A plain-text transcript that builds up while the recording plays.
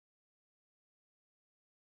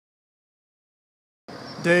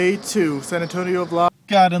Day 2, San Antonio vlog.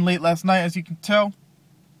 Got in late last night, as you can tell.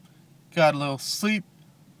 Got a little sleep,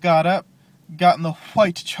 got up, got in the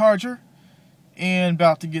white Charger, and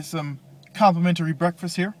about to get some complimentary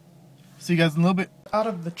breakfast here. See you guys in a little bit. Out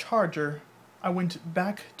of the Charger, I went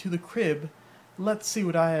back to the crib. Let's see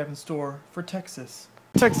what I have in store for Texas.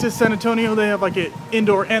 Texas, San Antonio, they have like an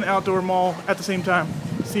indoor and outdoor mall at the same time.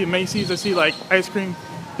 See Macy's, I see like ice cream,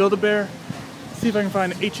 Build-A-Bear. See if I can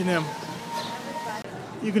find H&M.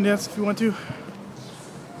 You can dance if you want to.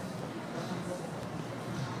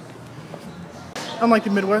 Unlike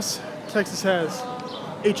the Midwest, Texas has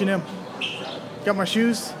H&M. Got my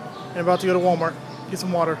shoes and about to go to Walmart. Get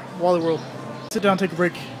some water, Wally World. Sit down, take a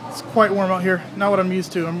break. It's quite warm out here. Not what I'm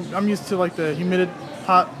used to. I'm used to like the humid,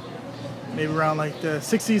 hot, maybe around like the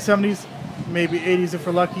 60s, 70s, maybe 80s if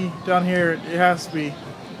we're lucky. Down here, it has to be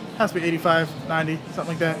 85, 90, something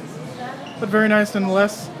like that. But very nice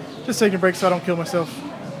nonetheless. Just taking a break so I don't kill myself.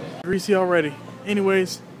 Greasy already.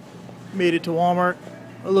 Anyways, made it to Walmart.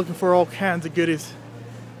 We're looking for all kinds of goodies.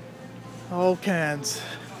 All kinds.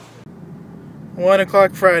 1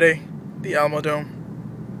 o'clock Friday, the Alamo Dome.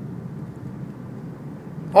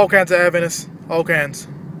 All kinds of Adventists, all kinds.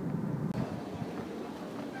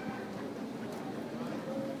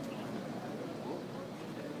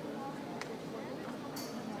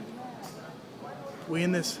 We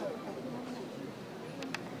in this.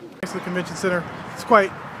 Next to the convention center. It's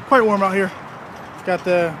quite warm out here. Got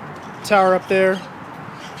the tower up there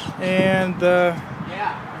and the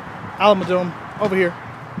Alamo Dome over here.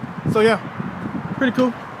 So yeah, pretty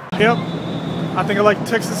cool. Yep, I think I like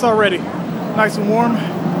Texas already. Nice and warm,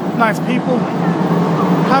 nice people.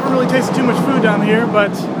 Haven't really tasted too much food down here,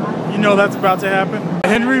 but you know that's about to happen.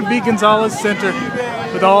 Henry B. Gonzalez Center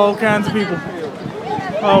with all kinds of people.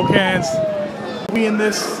 All kinds. We in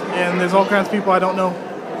this, and there's all kinds of people I don't know.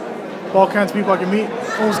 All kinds of people I can meet.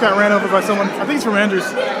 Almost got ran over by someone. I think it's from Andrews.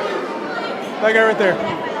 That guy right there.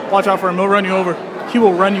 Watch out for him. He'll run you over. He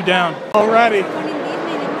will run you down. Alrighty.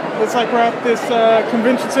 Looks like we're at this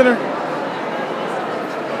convention center.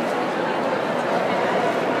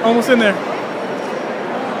 Almost in there.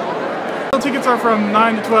 The tickets are from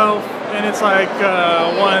 9 to 12, and it's like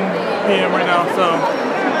 1 p.m. right now. So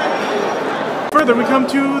further, we come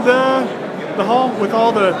to the hall with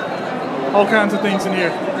all kinds of things in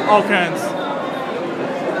here. All kinds.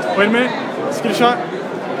 Wait a minute. Let's get a shot.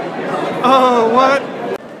 Oh, what?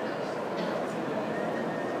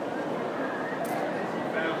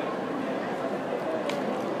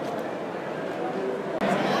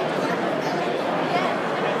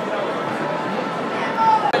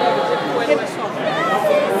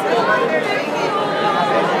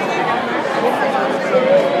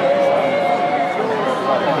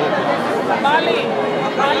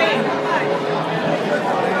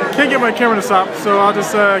 Can't get my camera to stop, so I'll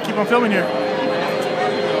just keep on filming here.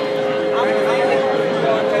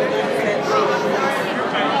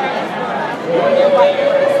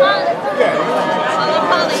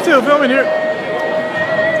 Still filming here.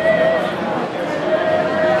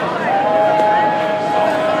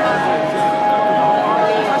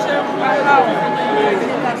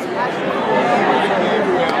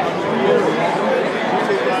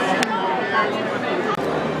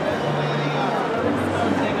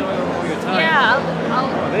 Oh,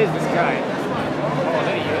 there's this guy. Oh,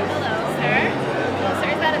 there he is. Hello, sir. Sir,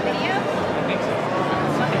 is that a video? I think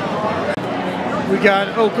so. We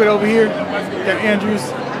got Oakwood over here. We got Andrews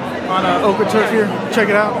on Oakwood turf here. Check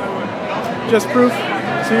it out. Just proof.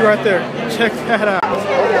 See you right there. Check that out.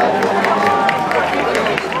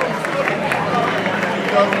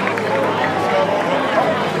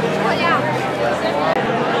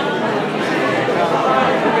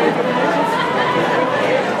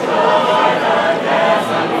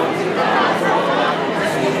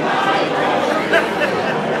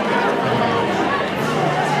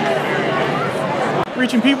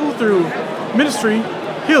 Reaching people through ministry,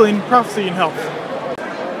 healing, prophecy, and health.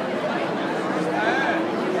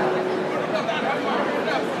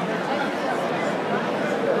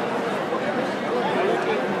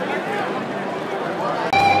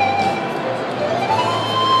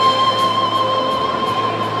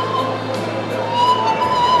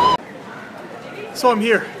 So I'm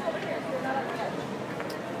here.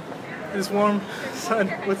 It's warm sun.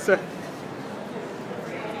 What's that?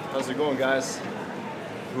 How's it going, guys?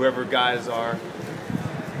 Whoever guys are.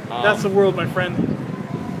 That's the world, my friend.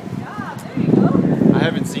 I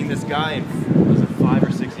haven't seen this guy in, was it 5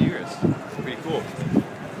 or 6 years? Pretty cool.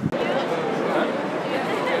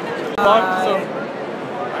 So